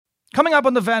Coming up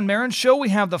on the Van Maren Show, we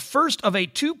have the first of a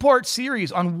two-part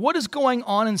series on what is going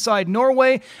on inside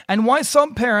Norway and why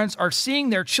some parents are seeing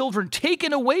their children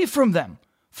taken away from them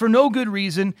for no good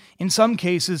reason, in some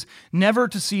cases, never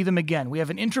to see them again. We have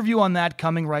an interview on that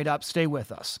coming right up. Stay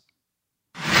with us.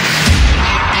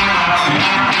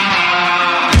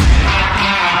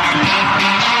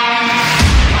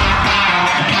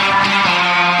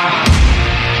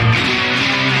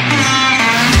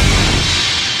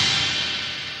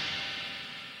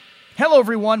 Hello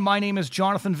everyone, my name is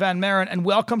Jonathan Van Maren and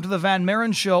welcome to the Van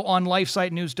Maren Show on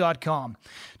LifeSiteNews.com.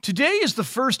 Today is the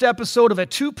first episode of a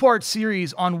two-part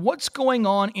series on what's going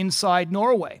on inside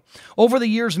Norway. Over the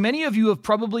years, many of you have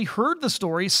probably heard the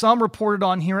stories, some reported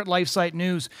on here at LifeSite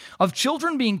News, of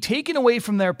children being taken away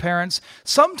from their parents,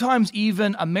 sometimes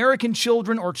even American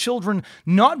children or children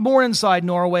not born inside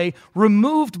Norway,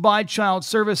 removed by child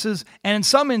services, and in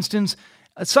some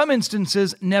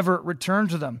instances, never returned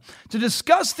to them. To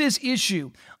discuss this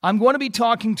issue, I'm going to be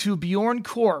talking to Bjorn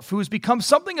Korf, who has become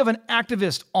something of an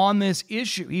activist on this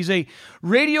issue. He's a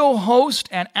radio host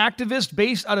and activist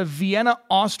based out of Vienna,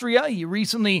 Austria. He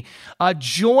recently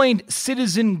joined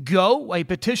Citizen Go, a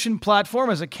petition platform,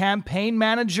 as a campaign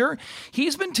manager.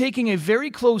 He's been taking a very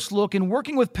close look and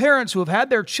working with parents who have had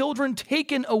their children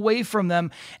taken away from them,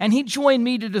 and he joined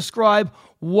me to describe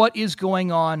what is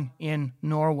going on in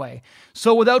Norway.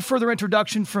 So without further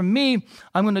introduction from me,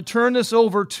 I'm going to turn this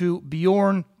over to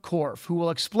Bjorn Korf, who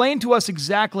will explain to us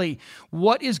exactly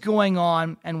what is going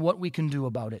on and what we can do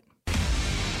about it.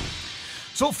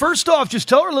 So first off, just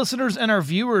tell our listeners and our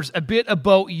viewers a bit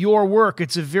about your work.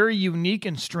 It's a very unique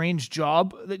and strange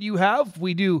job that you have.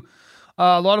 We do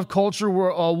a lot of culture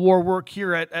war work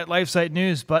here at LifeSite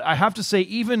News, but I have to say,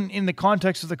 even in the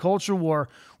context of the culture war,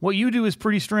 what you do is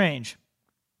pretty strange.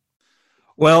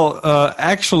 Well,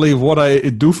 actually, what I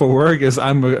do for work is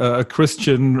I'm a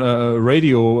Christian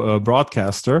radio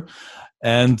broadcaster.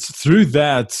 And through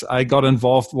that, I got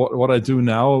involved what I do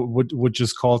now, which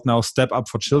is called now Step Up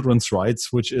for Children's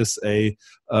Rights, which is a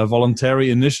voluntary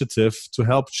initiative to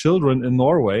help children in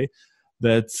Norway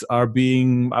that are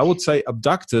being, I would say,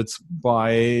 abducted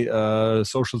by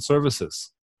social services.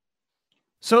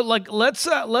 So, let's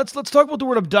talk about the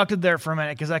word abducted there for a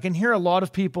minute, because I can hear a lot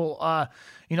of people,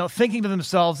 thinking to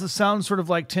themselves, this sounds sort of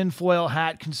like tinfoil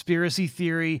hat conspiracy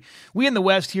theory. We in the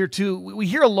West here too, we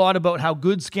hear a lot about how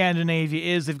good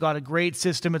Scandinavia is. They've got a great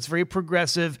system. It's very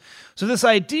progressive. So this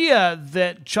idea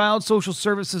that child social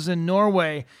services in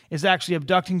Norway is actually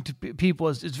abducting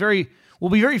people will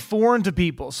be very foreign to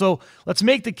people. So let's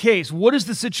make the case. What is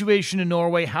the situation in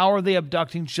Norway? How are they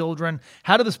abducting children?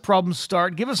 How did this problem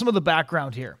start? Give us some of the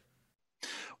background here.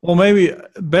 Well, maybe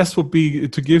best would be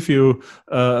to give you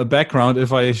a background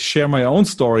if I share my own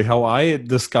story, how I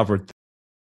discovered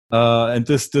and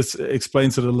this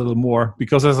explains it a little more.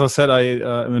 Because as I said, I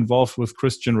am involved with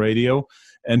Christian radio,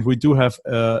 and we do have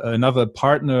another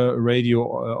partner radio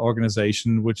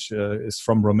organization, which is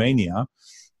from Romania,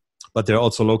 but they're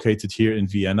also located here in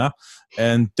Vienna.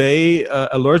 And they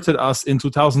alerted us in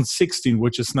 2016,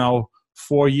 which is now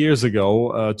 4 years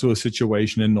ago, to a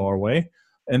situation in Norway.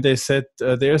 And they said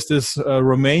there's this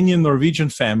Romanian-Norwegian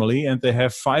family, and they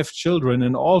have 5 children,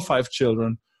 and all 5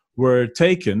 children were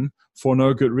taken for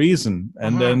no good reason.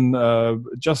 And then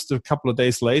just a couple of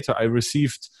days later, I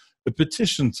received a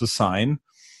petition to sign.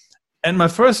 And my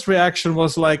first reaction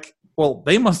was like, well,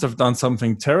 they must have done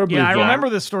something terribly wrong. Yeah, I remember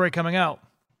this story coming out.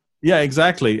 Yeah,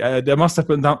 exactly. There must have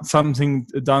been done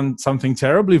something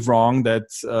terribly wrong that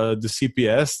the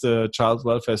CPS, the Child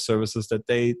Welfare Services, that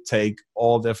they take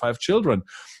all their 5 children.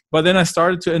 But then I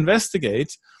started to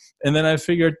investigate, and then I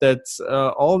figured that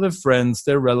all their friends,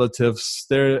 their relatives,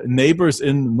 their neighbors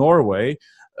in Norway,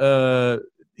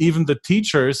 even the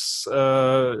teachers,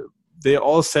 they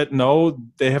all said no,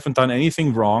 they haven't done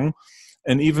anything wrong.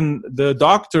 And even the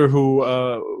doctor who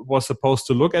was supposed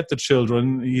to look at the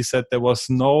children, he said there was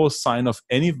no sign of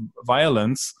any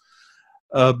violence.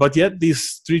 But yet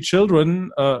these 5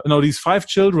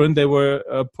 children, they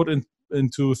were put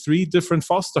into 3 different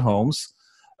foster homes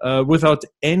without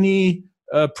any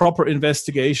proper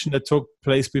investigation that took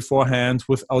place beforehand,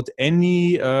 without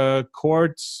any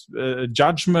court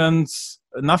judgments.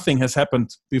 Nothing has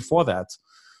happened before that.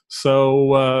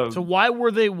 So why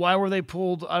were they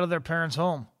pulled out of their parents'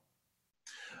 home?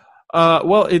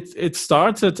 Well, it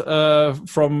started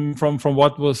from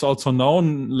what was also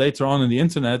known later on in the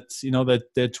internet. That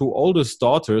their 2 oldest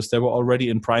daughters, they were already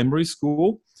in primary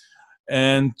school,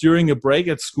 and during a break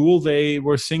at school, they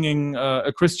were singing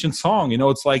a Christian song.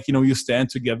 It's like you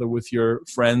stand together with your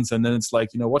friends, and then it's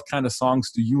like what kind of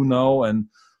songs do you know? And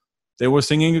they were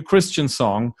singing a Christian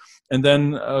song. And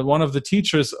then one of the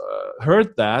teachers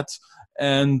heard that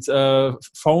and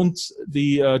phoned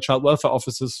the child welfare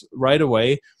officers right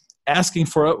away, asking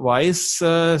for advice,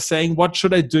 saying, what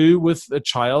should I do with a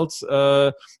child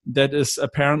that is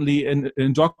apparently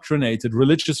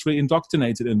religiously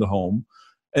indoctrinated in the home?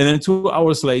 And then 2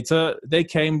 hours later, they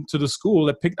came to the school.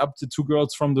 They picked up the 2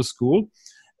 girls from the school.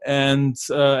 And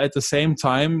at the same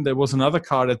time, there was another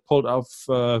car that pulled off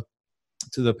to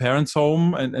the parents'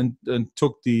 home and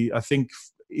took I think,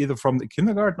 either from the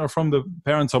kindergarten or from the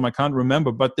parents' home, I can't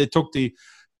remember, but they took the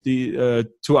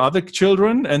 2 other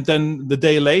children, and then the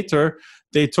day later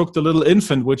they took the little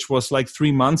infant, which was like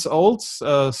 3 months old,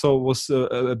 so it was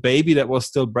a baby that was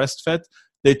still breastfed.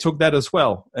 They took that as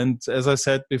well, and as I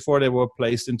said before, they were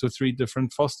placed into 3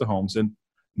 different foster homes, and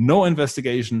no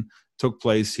investigation took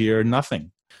place here,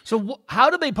 nothing. So how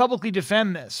do they publicly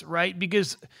defend this, right?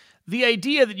 Because the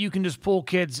idea that you can just pull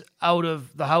kids out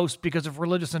of the house because of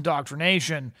religious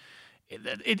indoctrination,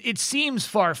 it seems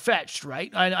far-fetched, right?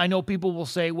 I know people will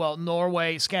say, well,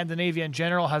 Norway, Scandinavia in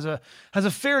general has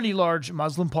a fairly large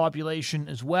Muslim population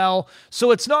as well.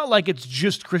 So it's not like it's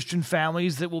just Christian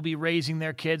families that will be raising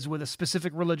their kids with a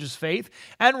specific religious faith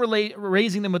and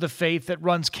raising them with a faith that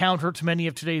runs counter to many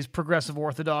of today's progressive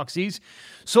orthodoxies.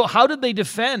 So how did they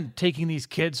defend taking these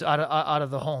kids out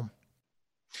of the home?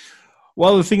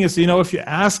 Well, the thing is, if you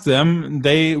ask them,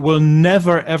 they will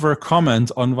never ever comment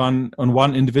on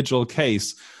one individual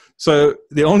case. So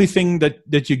the only thing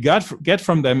that you get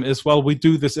from them is, well, we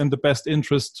do this in the best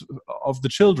interest of the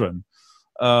children,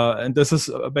 and this is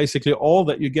basically all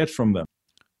that you get from them.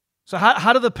 So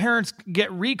how do the parents get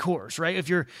recourse, right? If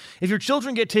your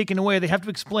children get taken away, they have to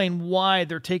explain why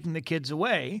they're taking the kids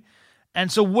away. And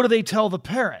so what do they tell the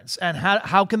parents? And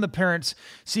how can the parents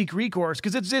seek recourse?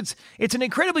 Because it's an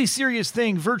incredibly serious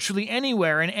thing virtually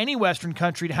anywhere in any Western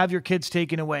country to have your kids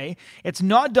taken away. It's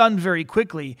not done very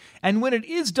quickly. And when it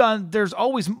is done, there's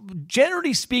always,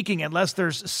 generally speaking, unless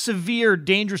there's severe,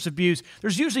 dangerous abuse,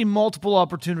 there's usually multiple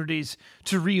opportunities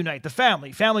to reunite the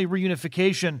family. Family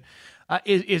reunification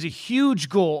is a huge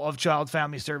goal of child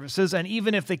family services. And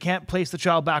even if they can't place the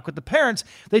child back with the parents,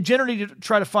 they generally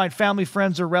try to find family,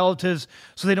 friends, or relatives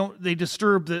so they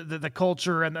disturb the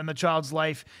culture and the child's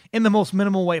life in the most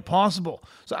minimal way possible.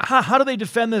 So how do they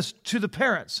defend this to the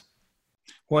parents?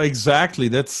 Well, exactly.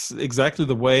 That's exactly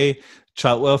the way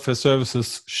child welfare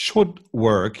services should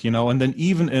work, and then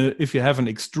even if you have an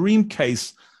extreme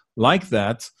case like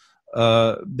that,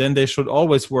 then they should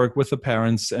always work with the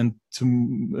parents and to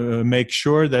make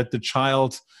sure that the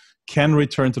child can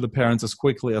return to the parents as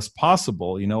quickly as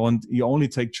possible, and you only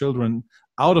take children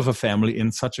out of a family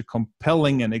in such a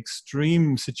compelling and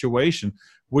extreme situation,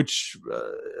 which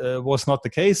was not the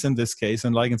case in this case.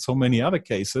 And like in so many other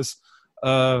cases,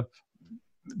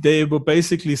 they were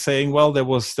basically saying, well, there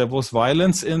was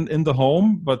violence in the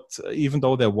home, but even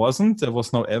though there was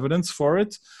no evidence for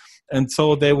it. And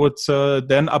so they would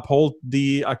then uphold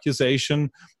the accusation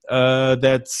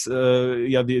that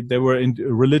they were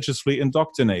religiously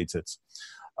indoctrinated.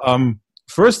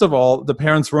 First of all, the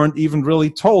parents weren't even really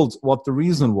told what the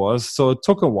reason was, so it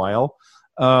took a while.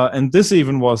 And this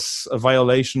even was a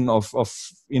violation of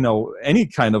any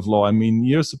kind of law. I mean,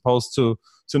 you're supposed to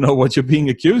know what you're being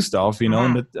accused of, and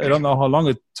I don't know how long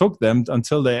it took them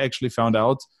until they actually found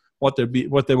out what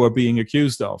they were being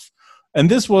accused of. And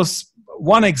this was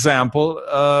one example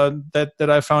that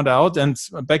I found out. And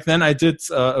back then I did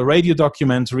a radio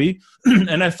documentary,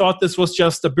 and I thought this was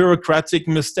just a bureaucratic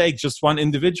mistake, just one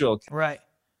individual. Right.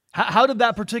 How did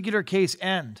that particular case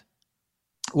end?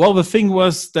 Well, the thing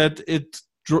was that it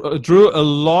drew a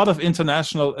lot of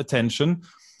international attention,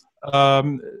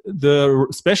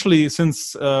 especially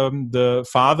since the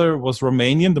father was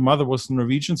Romanian, the mother was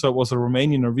Norwegian, so it was a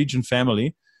Romanian-Norwegian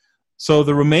family. So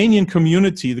the Romanian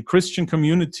community, the Christian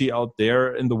community out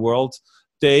there in the world,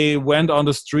 they went on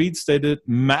the streets, they did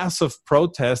massive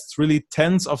protests, really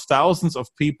tens of thousands of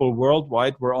people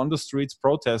worldwide were on the streets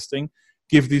protesting,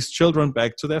 give these children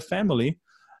back to their family.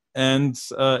 And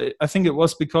I think it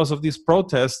was because of these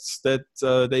protests that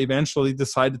they eventually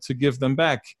decided to give them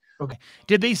back. Okay.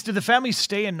 Did the family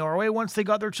stay in Norway once they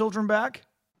got their children back?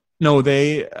 No,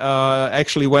 they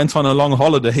actually went on a long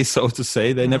holiday, so to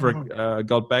say. They never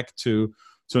got back to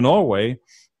Norway.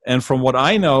 And from what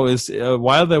I know is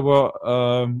while they were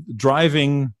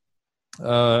driving,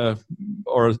 or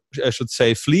I should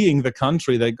say fleeing the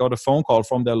country, they got a phone call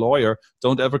from their lawyer,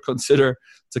 don't ever consider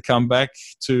to come back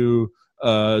to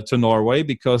Norway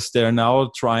because they're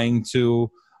now trying to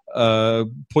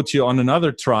put you on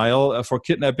another trial for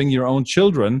kidnapping your own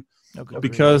children. Okay,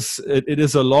 because it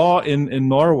is a law in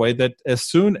Norway that as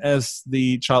soon as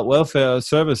the child welfare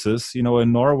services,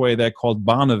 in Norway they're called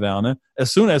barneverne,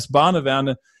 as soon as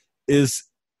barneverne is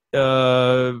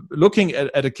looking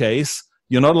at a case,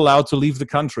 you're not allowed to leave the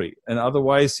country. And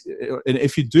otherwise, and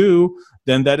if you do,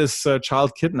 then that is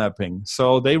child kidnapping.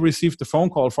 So they received a phone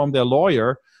call from their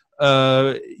lawyer.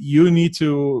 You need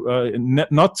to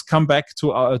not come back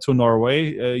to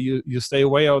Norway. You stay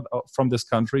away out from this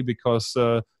country because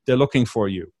they're looking for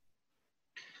you.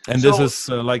 And this is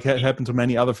happened to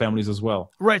many other families as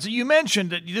well. Right. So you mentioned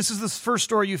that this is the first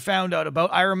story you found out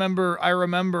about. I remember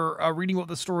reading about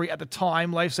the story at the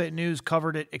time. LifeSite News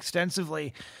covered it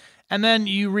extensively. And then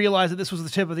you realized that this was the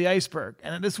tip of the iceberg,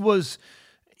 and that this was,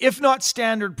 if not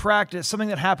standard practice, something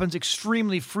that happens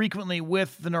extremely frequently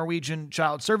with the Norwegian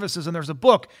Child Services. And there's a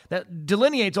book that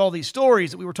delineates all these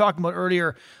stories that we were talking about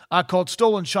earlier called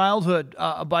Stolen Childhood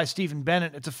by Stephen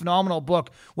Bennett. It's a phenomenal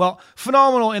book. Well,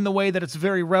 phenomenal in the way that it's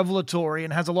very revelatory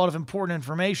and has a lot of important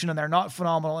information, and they're not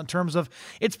phenomenal in terms of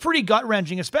it's pretty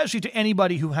gut-wrenching, especially to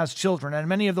anybody who has children. And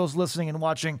many of those listening and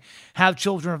watching have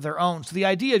children of their own. So the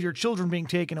idea of your children being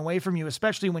taken away from you,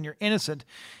 especially when you're innocent,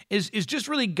 is just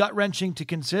really gut-wrenching to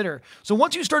consider. So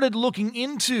once you started looking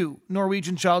into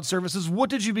Norwegian Child Services, what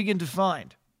did you begin to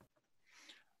find?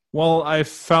 Well, I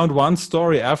found one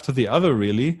story after the other,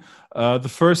 really. The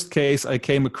first case I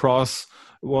came across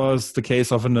was the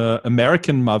case of an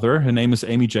American mother. Her name is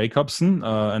Amy Jacobson,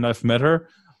 and I've met her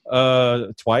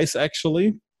twice,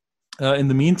 actually, in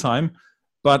the meantime.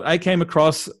 But I came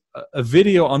across a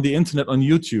video on the internet on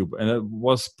YouTube, and it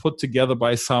was put together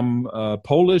by some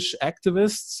Polish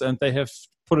activists, and they have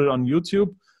put it on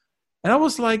YouTube. And I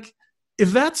was like,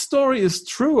 if that story is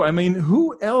true, I mean,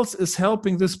 who else is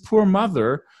helping this poor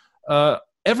mother?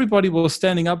 Everybody was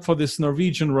standing up for this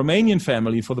Norwegian-Romanian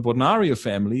family, for the Bodnario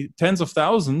family, tens of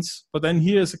thousands. But then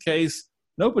here's a case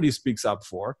nobody speaks up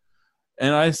for.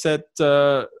 And I said,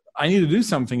 I need to do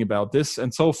something about this.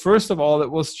 And so first of all, it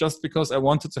was just because I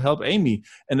wanted to help Amy.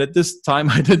 And at this time,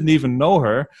 I didn't even know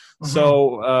her. Mm-hmm.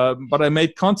 So, but I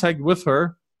made contact with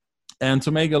her. And to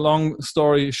make a long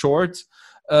story short,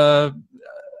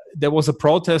 there was a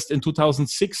protest in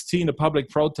 2016, a public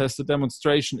protest, a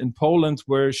demonstration in Poland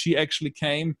where she actually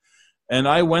came. And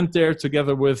I went there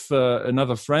together with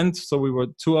another friend. So we were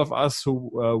two of us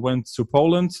who went to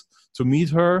Poland to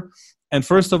meet her. And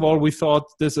first of all, we thought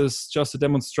this is just a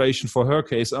demonstration for her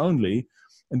case only.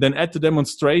 And then at the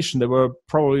demonstration, there were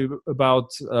probably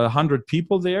about 100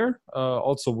 people there,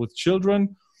 also with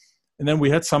children. And then we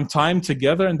had some time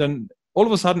together. And then all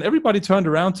of a sudden, everybody turned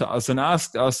around to us and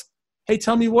asked us, hey,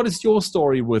 tell me, what is your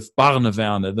story with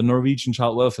Barneverne, the Norwegian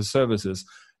Child Welfare Services?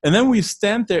 And then we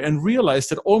stand there and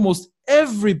realized that almost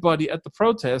everybody at the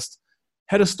protest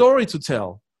had a story to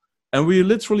tell. And we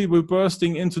literally were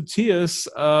bursting into tears.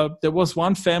 There was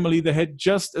one family that had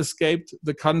just escaped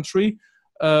the country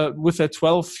with their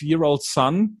 12-year-old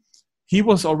son. He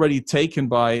was already taken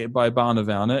by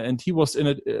Barneverne, and he was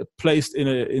placed in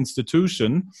an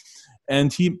institution.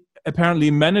 And he apparently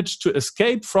managed to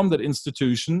escape from that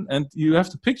institution. And you have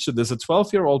to picture this, a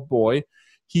 12-year-old boy.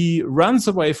 He runs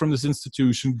away from this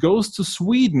institution, goes to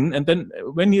Sweden, and then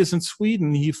when he is in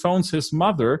Sweden, he phones his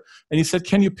mother, and he said,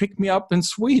 can you pick me up in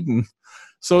Sweden?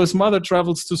 So his mother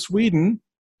travels to Sweden,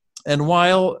 and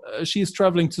while she's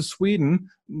traveling to Sweden,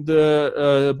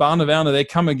 the Barneverne, they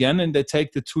come again, and they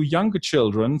take the two younger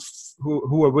children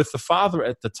who were with the father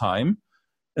at the time.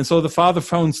 And so the father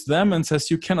phones them and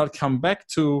says, you cannot come back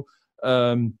to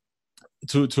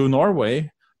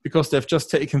Norway because they've just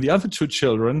taken the other two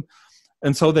children.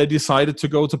 And so they decided to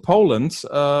go to Poland.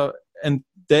 And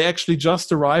they actually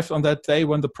just arrived on that day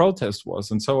when the protest was.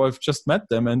 And so I've just met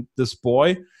them. And this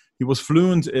boy, he was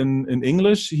fluent in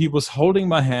English. He was holding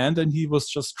my hand and he was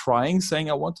just crying, saying,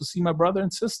 I want to see my brother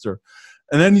and sister.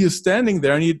 And then you're standing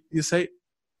there and you say,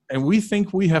 and we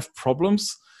think we have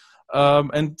problems.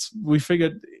 And we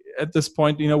figured at this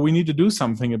point, we need to do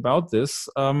something about this.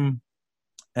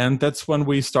 And that's when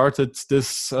we started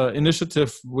this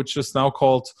initiative, which is now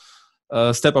called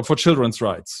Step Up for Children's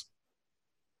Rights.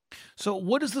 So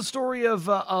what is the story of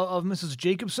Mrs.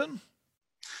 Jacobson?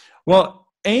 Well,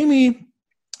 Amy,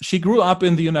 she grew up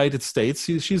in the United States.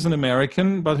 She's an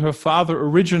American, but her father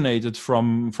originated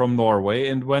from Norway.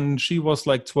 And when she was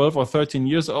like 12 or 13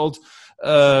 years old,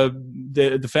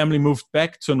 the family moved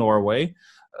back to Norway.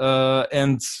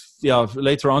 And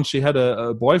later on, she had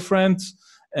a boyfriend,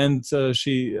 and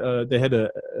they had a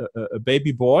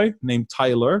baby boy named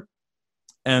Tyler.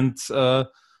 And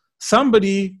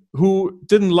somebody who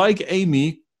didn't like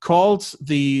Amy called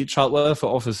the child welfare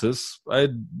offices.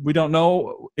 We don't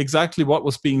know exactly what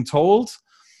was being told,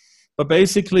 But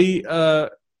basically,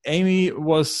 Amy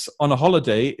was on a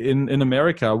holiday in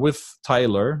America with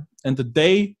Tyler, and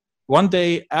one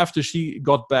day after she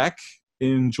got back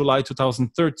in July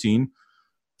 2013,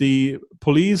 the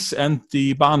police and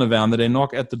the barnevern, they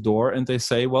knock at the door and they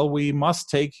say, well, we must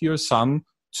take your son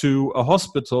to a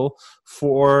hospital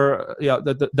for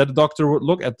that the doctor would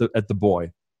look at the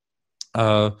boy.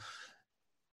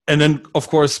 And then, of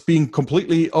course, being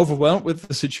completely overwhelmed with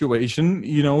the situation,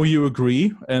 you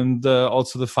agree. And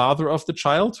also the father of the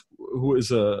child, who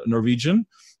is a Norwegian,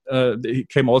 he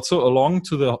came also along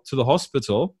to the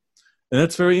hospital. And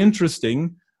that's very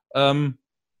interesting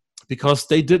because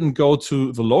they didn't go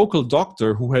to the local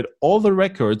doctor who had all the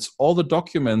records, all the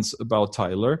documents about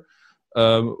Tyler,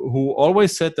 who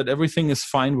always said that everything is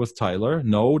fine with Tyler.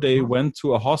 No, they went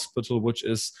to a hospital which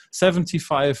is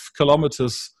 75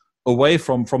 kilometers away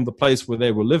from the place where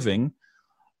they were living,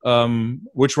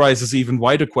 which raises even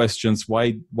wider questions.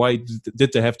 Why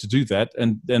did they have to do that?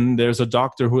 And then there's a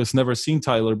doctor who has never seen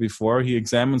Tyler before. He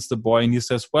examines the boy and he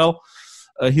says, well,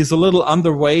 he's a little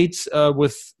underweight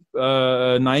with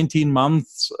 19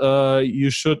 months. He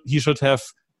should have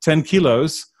 10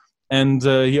 kilos, and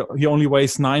he only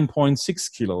weighs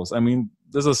 9.6 kilos. I mean,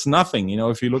 this is nothing.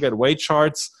 If you look at weight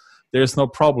charts, there's no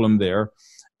problem there.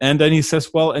 And then he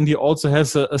says, well, and he also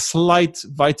has a slight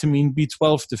vitamin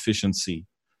B12 deficiency.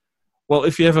 Well,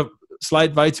 if you have a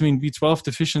slight vitamin B12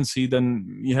 deficiency,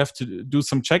 then you have to do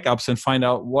some checkups and find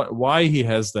out why he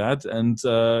has that. And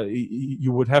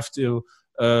you would have to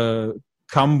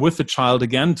come with the child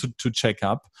again to check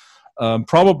up.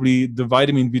 Probably the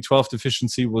vitamin B12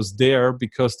 deficiency was there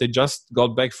because they just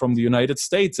got back from the United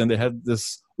States and they had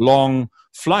this long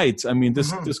flight. I mean,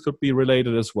 this could be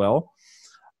related as well.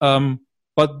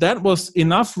 But that was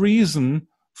enough reason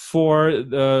for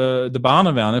the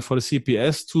barnevern, for the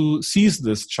CPS, to seize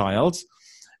this child.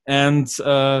 And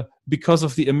because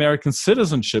of the American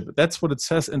citizenship, that's what it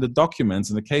says in the documents,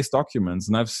 in the case documents,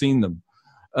 and I've seen them.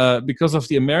 Because of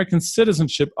the American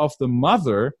citizenship of the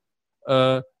mother,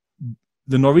 the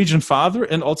Norwegian father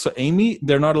and also Amy,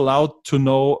 they're not allowed to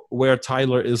know where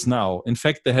Tyler is now. In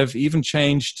fact, they have even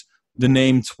changed the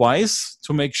name twice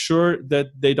to make sure that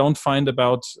they don't find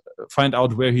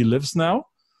out where he lives now.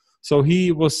 So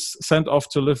he was sent off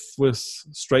to live with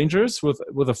strangers,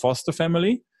 with a foster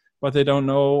family, but they don't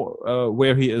know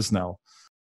where he is now.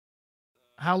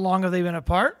 How long have they been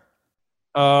apart?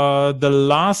 The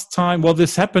last time, well,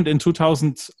 this happened in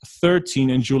 2013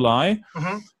 in July.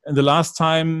 And the last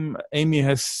time Amy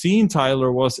has seen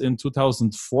Tyler was in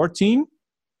 2014.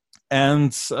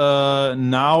 And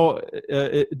now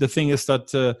the thing is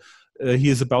that he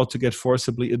is about to get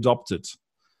forcibly adopted.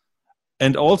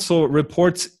 And also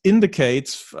reports indicate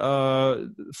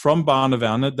from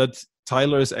Barnevern that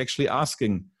Tyler is actually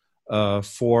asking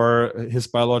for his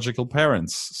biological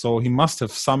parents. So he must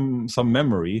have some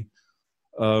memory.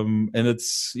 And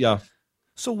it's, yeah.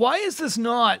 So why is this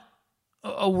not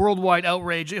a worldwide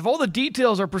outrage? If all the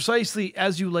details are precisely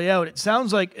as you lay out, it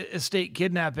sounds like a state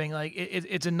kidnapping. Like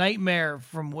it's a nightmare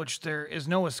from which there is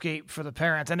no escape for the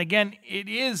parents. And again,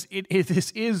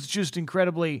 this is just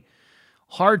incredibly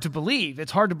hard to believe.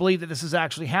 It's hard to believe that this is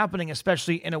actually happening,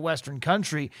 especially in a Western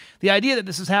country. The idea that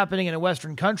this is happening in a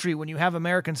Western country when you have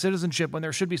American citizenship, when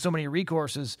there should be so many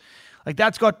recourses, like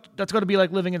that's got to be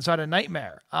like living inside a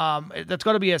nightmare. That's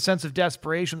got to be a sense of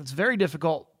desperation that's very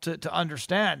difficult to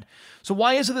understand. So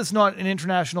why is this not an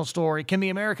international story? Can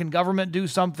the American government do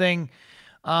something?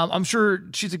 I'm sure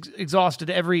she's exhausted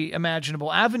every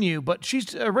imaginable avenue, but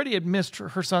she's already missed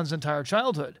her son's entire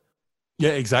childhood.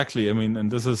 Yeah, exactly. I mean,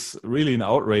 and this is really an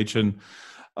outrage. And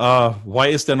why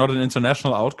is there not an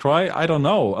international outcry? I don't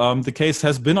know. The case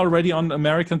has been already on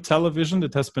American television.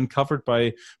 It has been covered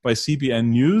by CBN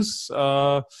News.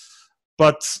 But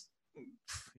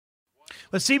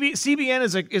CBN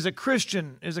is a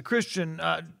Christian.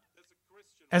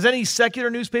 Has any secular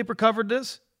newspaper covered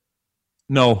this?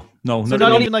 No. So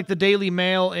not even like the Daily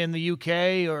Mail in the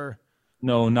UK or.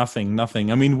 No, nothing.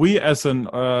 I mean, we as an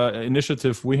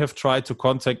initiative, we have tried to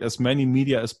contact as many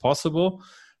media as possible,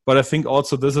 but I think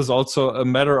also this is also a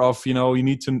matter of, you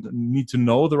need to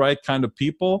know the right kind of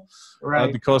people,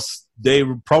 right? Because they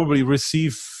probably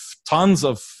receive tons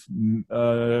of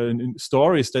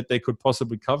stories that they could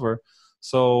possibly cover.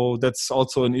 So that's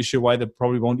also an issue why they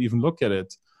probably won't even look at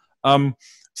it.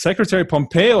 Secretary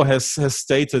Pompeo has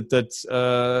stated that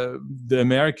the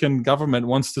American government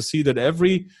wants to see that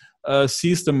every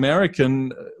seized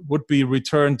American would be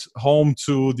returned home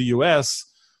to the US.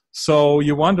 So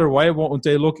you wonder, why won't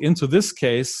they look into this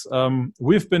case?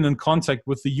 We've been in contact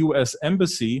with the US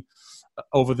Embassy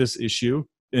over this issue,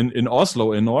 in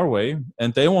Oslo, in Norway,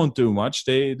 and they won't do much.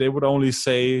 They would only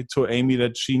say to Amy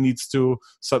that she needs to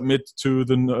submit to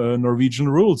the Norwegian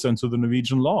rules and to the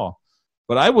Norwegian law.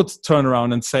 But I would turn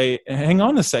around and say, hang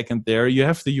on a second there. You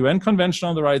have the UN Convention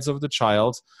on the Rights of the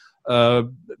Child.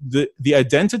 The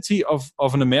identity of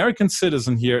an American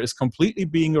citizen here is completely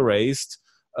being erased.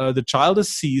 The child is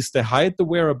seized. They hide the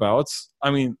whereabouts.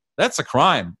 I mean, that's a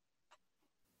crime.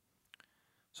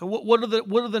 So what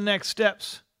are the next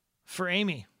steps for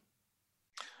Amy?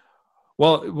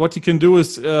 Well, what you can do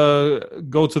is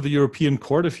go to the European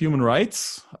Court of Human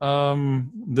Rights.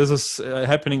 This is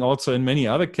happening also in many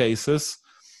other cases.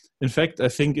 In fact, I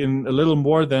think in a little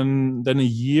more than a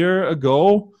year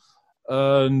ago,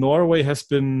 Norway has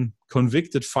been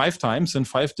convicted 5 times in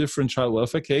 5 different child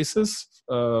welfare cases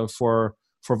for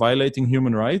violating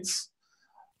human rights.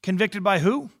 Convicted by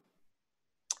who?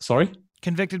 Sorry?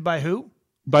 Convicted by who?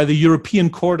 By the European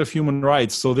Court of Human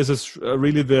Rights. So this is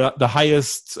really the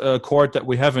highest court that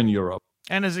we have in Europe.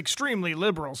 And is extremely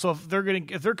liberal. So if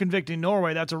they're convicting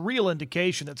Norway, that's a real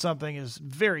indication that something is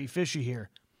very fishy here.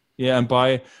 Yeah, and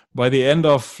by the end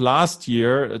of last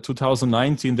year,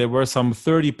 2019, there were some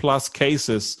 30 plus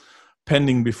cases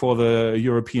pending before the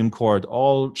European Court,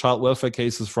 all child welfare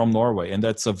cases from Norway, and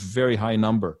that's a very high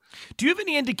number. Do you have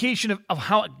any indication of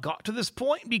how it got to this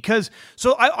point? Because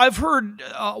I've heard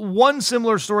one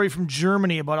similar story from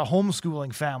Germany about a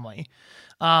homeschooling family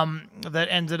that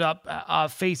ended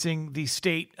up facing the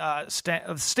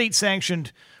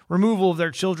state-sanctioned removal of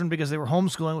their children because they were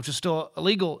homeschooling, which is still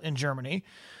illegal in Germany.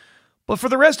 But for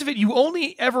the rest of it, you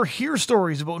only ever hear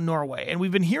stories about Norway. And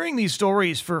we've been hearing these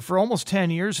stories for almost 10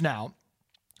 years now,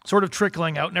 sort of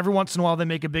trickling out. And every once in a while, they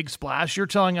make a big splash. You're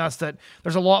telling us that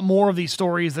there's a lot more of these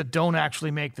stories that don't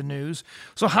actually make the news.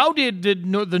 So how did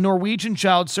the Norwegian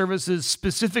Child Services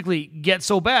specifically get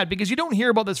so bad? Because you don't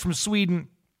hear about this from Sweden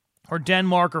or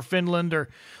Denmark or Finland or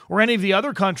any of the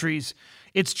other countries.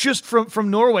 It's just from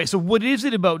Norway. So what is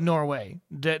it about Norway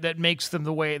that makes them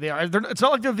the way they are? It's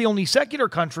not like they're the only secular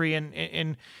country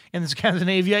in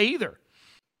Scandinavia either.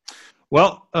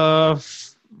 Well, I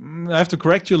have to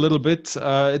correct you a little bit.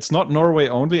 It's not Norway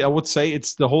only. I would say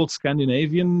it's the whole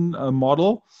Scandinavian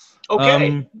model.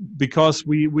 Okay. Because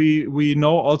we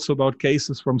know also about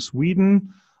cases from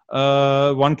Sweden.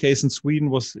 One case in Sweden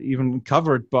was even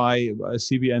covered by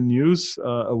CBN News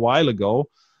a while ago.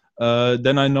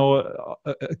 Then I know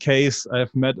a case.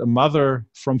 I've met a mother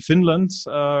from Finland.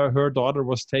 Her daughter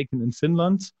was taken in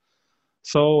Finland.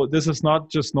 So this is not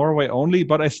just Norway only,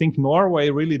 but I think Norway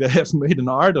really, they have made an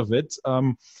art of it.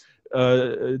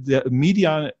 The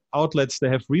media outlets they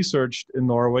have researched in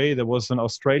Norway, there was an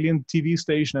Australian TV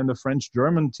station and a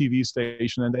French-German TV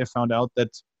station, and they found out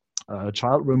that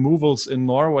child removals in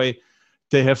Norway,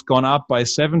 they have gone up by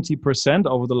 70%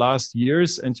 over the last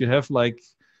years, and you have like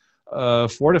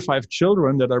 4 to 5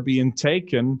 children that are being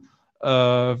taken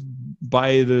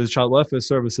by the child welfare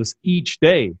services each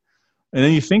day. And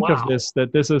then you think of this,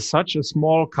 that this is such a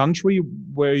small country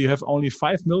where you have only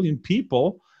 5 million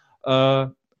people,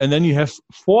 and then you have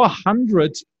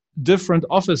 400 different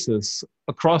offices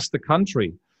across the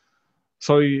country.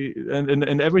 So,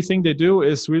 and everything they do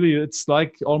is really, it's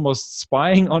like almost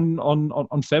spying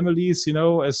on families, you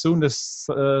know. As soon as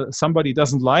somebody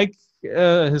doesn't like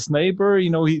his neighbor, you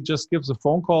know, he just gives a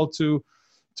phone call to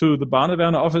the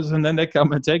Barnevernet office, and then they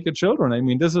come and take your children. I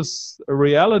mean, this is a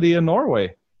reality in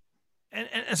Norway.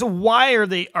 And so why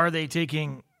are they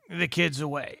taking the kids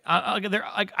away?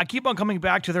 I keep on coming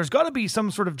back to, there's got to be some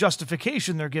sort of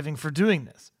justification they're giving for doing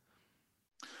this.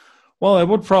 Well, I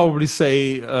would probably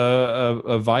say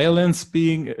a violence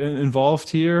being involved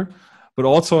here. But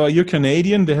also, you're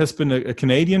Canadian. There has been a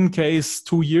Canadian case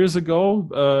 2 years ago,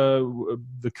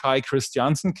 the Kai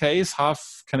Christiansen case,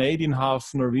 half Canadian, half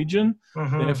Norwegian.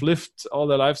 Mm-hmm. They have lived all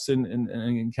their lives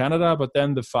in Canada, but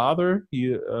then the father,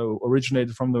 he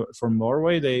originated from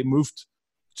Norway. They moved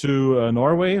to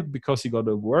Norway because he got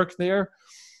to work there.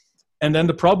 And then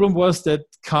the problem was that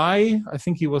Kai, I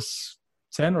think he was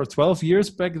 10 or 12 years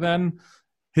back then,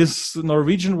 his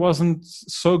Norwegian wasn't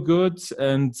so good,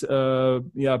 and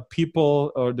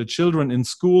people or the children in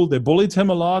school, they bullied him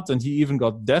a lot, and he even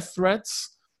got death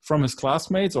threats from his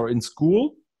classmates or in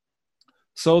school.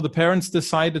 So the parents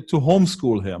decided to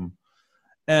homeschool him.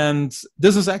 And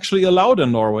this is actually allowed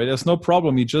in Norway. There's no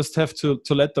problem. You just have to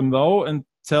let them know and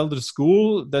tell the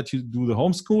school that you do the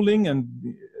homeschooling, and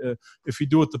if you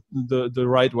do it the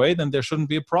right way, then there shouldn't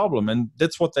be a problem. And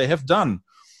that's what they have done.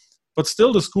 But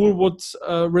still, the school would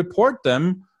report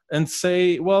them and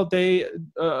say, well, they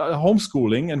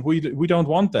homeschooling, and we don't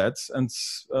want that. And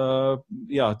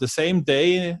the same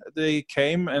day they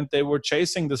came and they were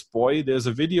chasing this boy. There's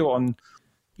a video on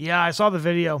Yeah, I saw the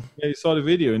video. Yeah, you saw the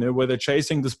video, where they're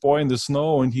chasing this boy in the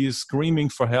snow and he's screaming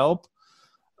for help.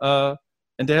 And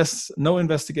there's no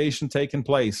investigation taking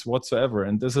place whatsoever.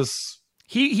 And this is...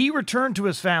 He returned to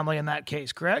his family in that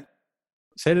case, correct?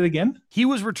 Say that again? He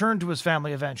was returned to his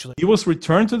family eventually. He was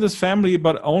returned to this family,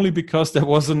 but only because there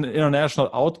was an international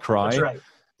outcry. That's right.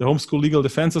 The Homeschool Legal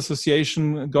Defense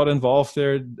Association got involved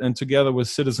there, and together with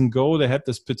Citizen Go, they had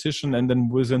this petition, and then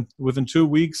within 2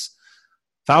 weeks,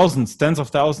 tens of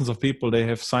thousands of people, they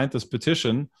have signed this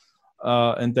petition,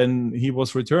 and then he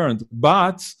was returned.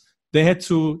 But they had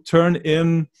to turn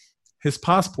in his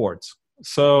passport.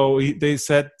 So they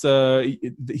said the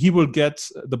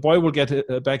boy will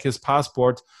get back his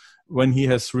passport when he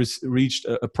has reached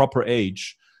a proper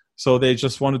age. So they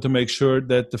just wanted to make sure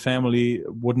that the family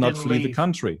would not flee the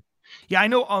country. Yeah,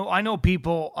 I know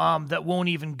people that won't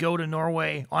even go to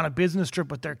Norway on a business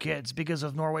trip with their kids because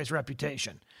of Norway's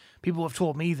reputation. People have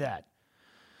told me that.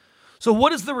 So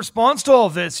what is the response to all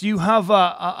of this? You have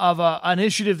an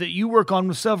initiative that you work on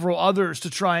with several others to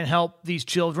try and help these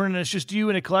children, and it's just you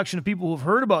and a collection of people who have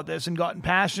heard about this and gotten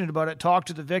passionate about it, talked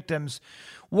to the victims.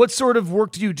 What sort of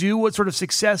work do you do? What sort of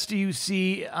success do you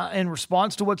see in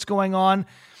response to what's going on?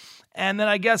 And then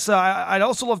I guess I'd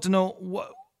also love to know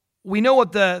we know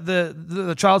what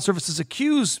the child services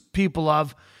accuse people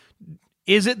of.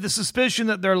 Is it the suspicion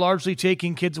that they're largely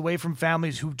taking kids away from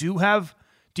families who do have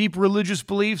deep religious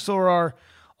beliefs or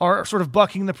are sort of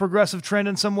bucking the progressive trend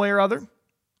in some way or other?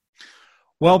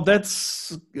 Well,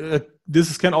 this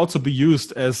can also be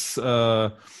used as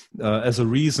a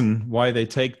reason why they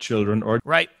take children, or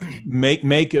right.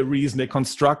 make a reason. They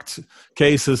construct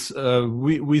cases.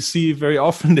 We see very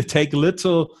often they take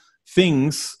little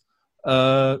things.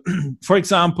 For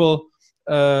example,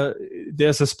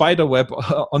 there's a spider web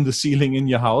on the ceiling in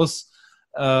your house.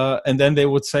 And then they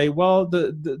would say, well,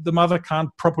 the mother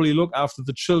can't properly look after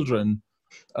the children.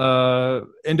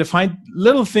 And they find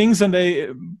little things and they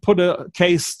put a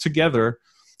case together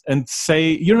and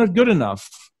say, you're not good enough.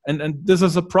 And this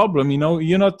is a problem,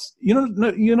 you're not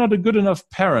a good enough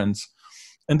parent.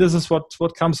 And this is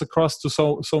what comes across to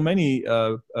so many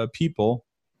people.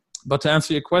 But to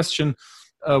answer your question,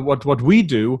 what we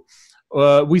do,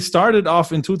 we started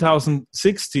off in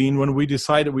 2016 when we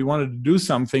decided we wanted to do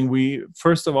something. We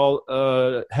first of all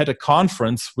had a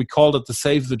conference. We called it the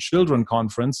Save the Children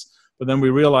Conference, but then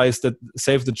we realized that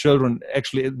Save the Children,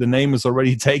 actually the name is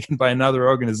already taken by another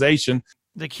organization.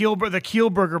 The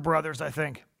Kielburger brothers, I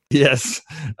think. Yes.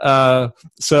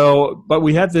 But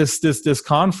we had this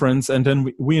conference, and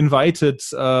then we invited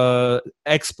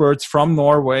experts from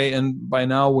Norway, and by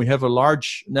now we have a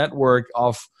large network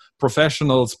of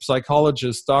professionals,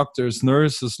 psychologists, doctors,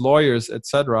 nurses, lawyers,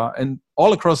 etc., and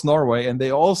all across Norway, and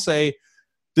they all say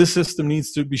this system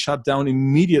needs to be shut down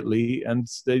immediately, and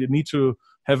they need to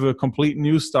have a complete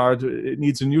new start. It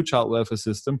needs a new child welfare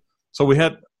system. So we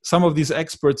had some of these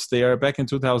experts there back in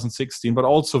 2016, but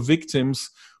also victims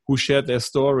who shared their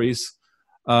stories.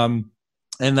 And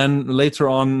then later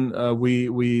on,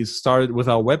 we started with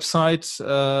our website,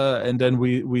 and then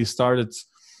we started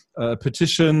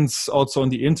petitions also on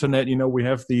the internet. We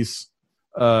have these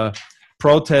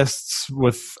protests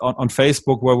on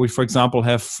Facebook where we, for example,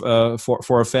 have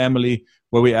for a family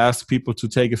where we ask people to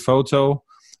take a photo.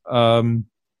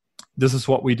 This is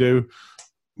what we do.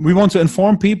 We want to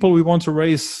inform people. We want to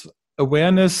raise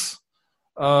awareness.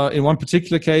 In one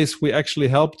particular case, we actually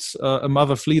helped a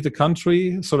mother flee the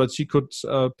country so that she could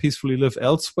peacefully live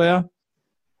elsewhere.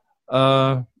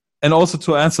 And also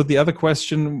to answer the other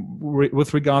question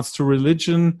with regards to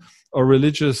religion or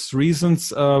religious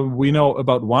reasons, we know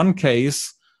about one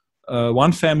case,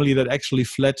 one family that actually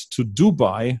fled to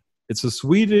Dubai. It's a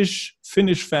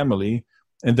Swedish-Finnish family,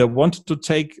 and they wanted to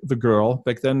take the girl.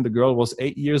 Back then, the girl was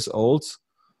 8 years old.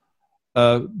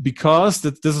 Because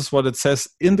this is what it says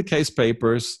in the case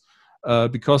papers,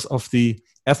 because of the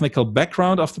ethnical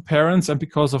background of the parents and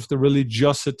because of the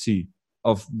religiosity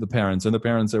of the parents, and the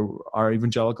parents are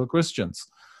evangelical Christians.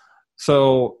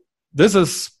 So this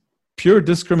is pure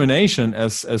discrimination,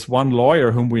 as one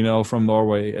lawyer whom we know from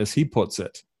Norway, as he puts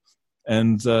it.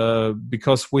 And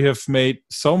because we have made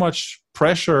so much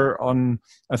pressure on,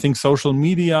 I think, social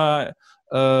media,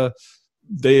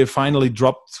 they finally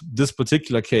dropped this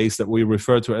particular case that we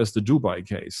refer to as the Dubai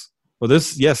case. Well,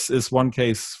 this, yes, is one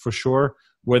case for sure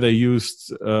where they used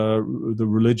the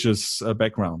religious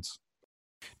background.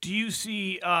 Do you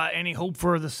see any hope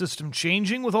for the system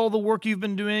changing with all the work you've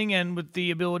been doing and with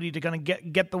the ability to kind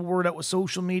of get the word out with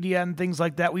social media and things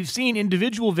like that? We've seen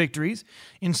individual victories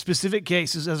in specific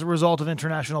cases as a result of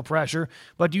international pressure,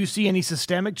 but do you see any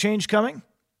systemic change coming?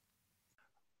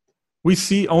 We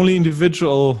see only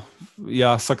individual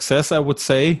success, I would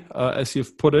say, as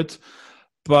you've put it.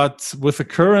 But with the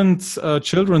current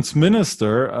children's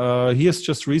minister, he has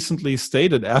just recently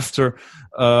stated, after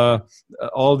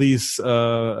all these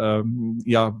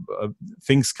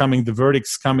things coming, the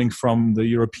verdicts coming from the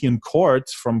European Court,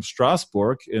 from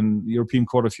Strasbourg, in the European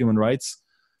Court of Human Rights,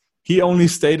 he only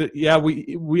stated,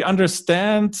 we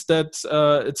understand that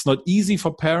it's not easy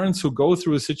for parents who go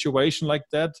through a situation like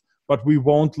that, but we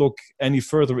won't look any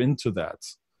further into that.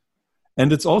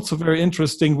 And it's also very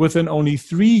interesting, within only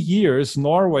 3 years,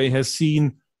 Norway has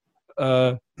seen,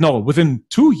 within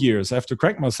 2 years, I have to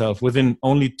correct myself, within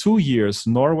only 2 years,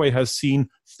 Norway has seen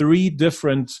 3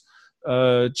 different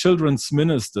children's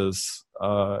ministers,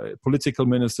 political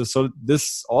ministers. So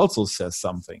this also says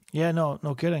something. Yeah,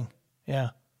 no kidding. Yeah.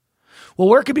 Well,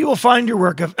 where can people find your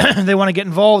work if they want to get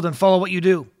involved and follow what you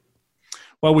do?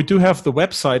 Well, we do have the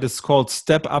website. It's called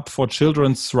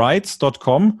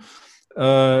stepupforchildrensrights.com.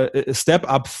 Step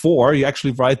Up 4, you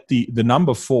actually write the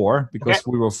number 4, because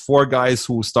we were 4 guys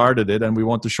who started it and we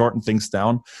want to shorten things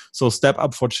down. So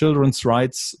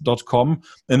stepupforchildrensrights.com.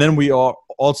 And then we are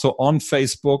also on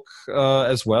Facebook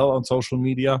as well, on social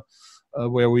media,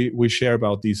 where we share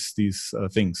about these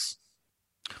things.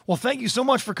 Well, thank you so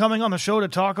much for coming on the show to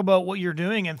talk about what you're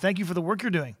doing, and thank you for the work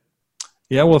you're doing.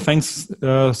 Yeah, well, thanks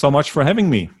so much for having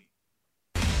me.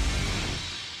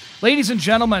 Ladies and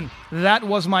gentlemen, that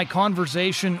was my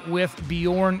conversation with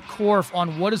Bjorn Korf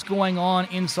on what is going on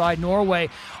inside Norway.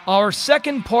 Our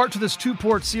second part to this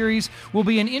 2-part series will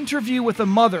be an interview with a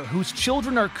mother whose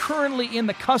children are currently in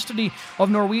the custody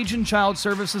of Norwegian Child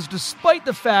Services, despite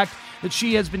the fact that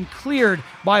she has been cleared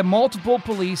by multiple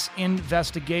police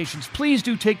investigations. Please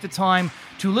do take the time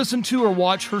to listen to or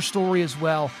watch her story as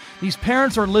well. These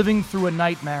parents are living through a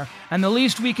nightmare, and the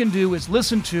least we can do is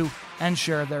listen to and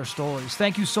share their stories.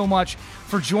 Thank you so much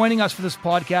for joining us for this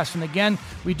podcast. And again,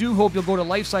 we do hope you'll go to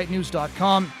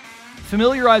lifesitenews.com,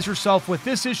 familiarize yourself with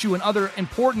this issue and other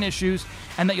important issues,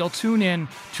 and that you'll tune in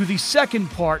to the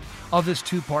second part of this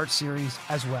 2-part series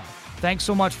as well. Thanks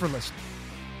so much for listening.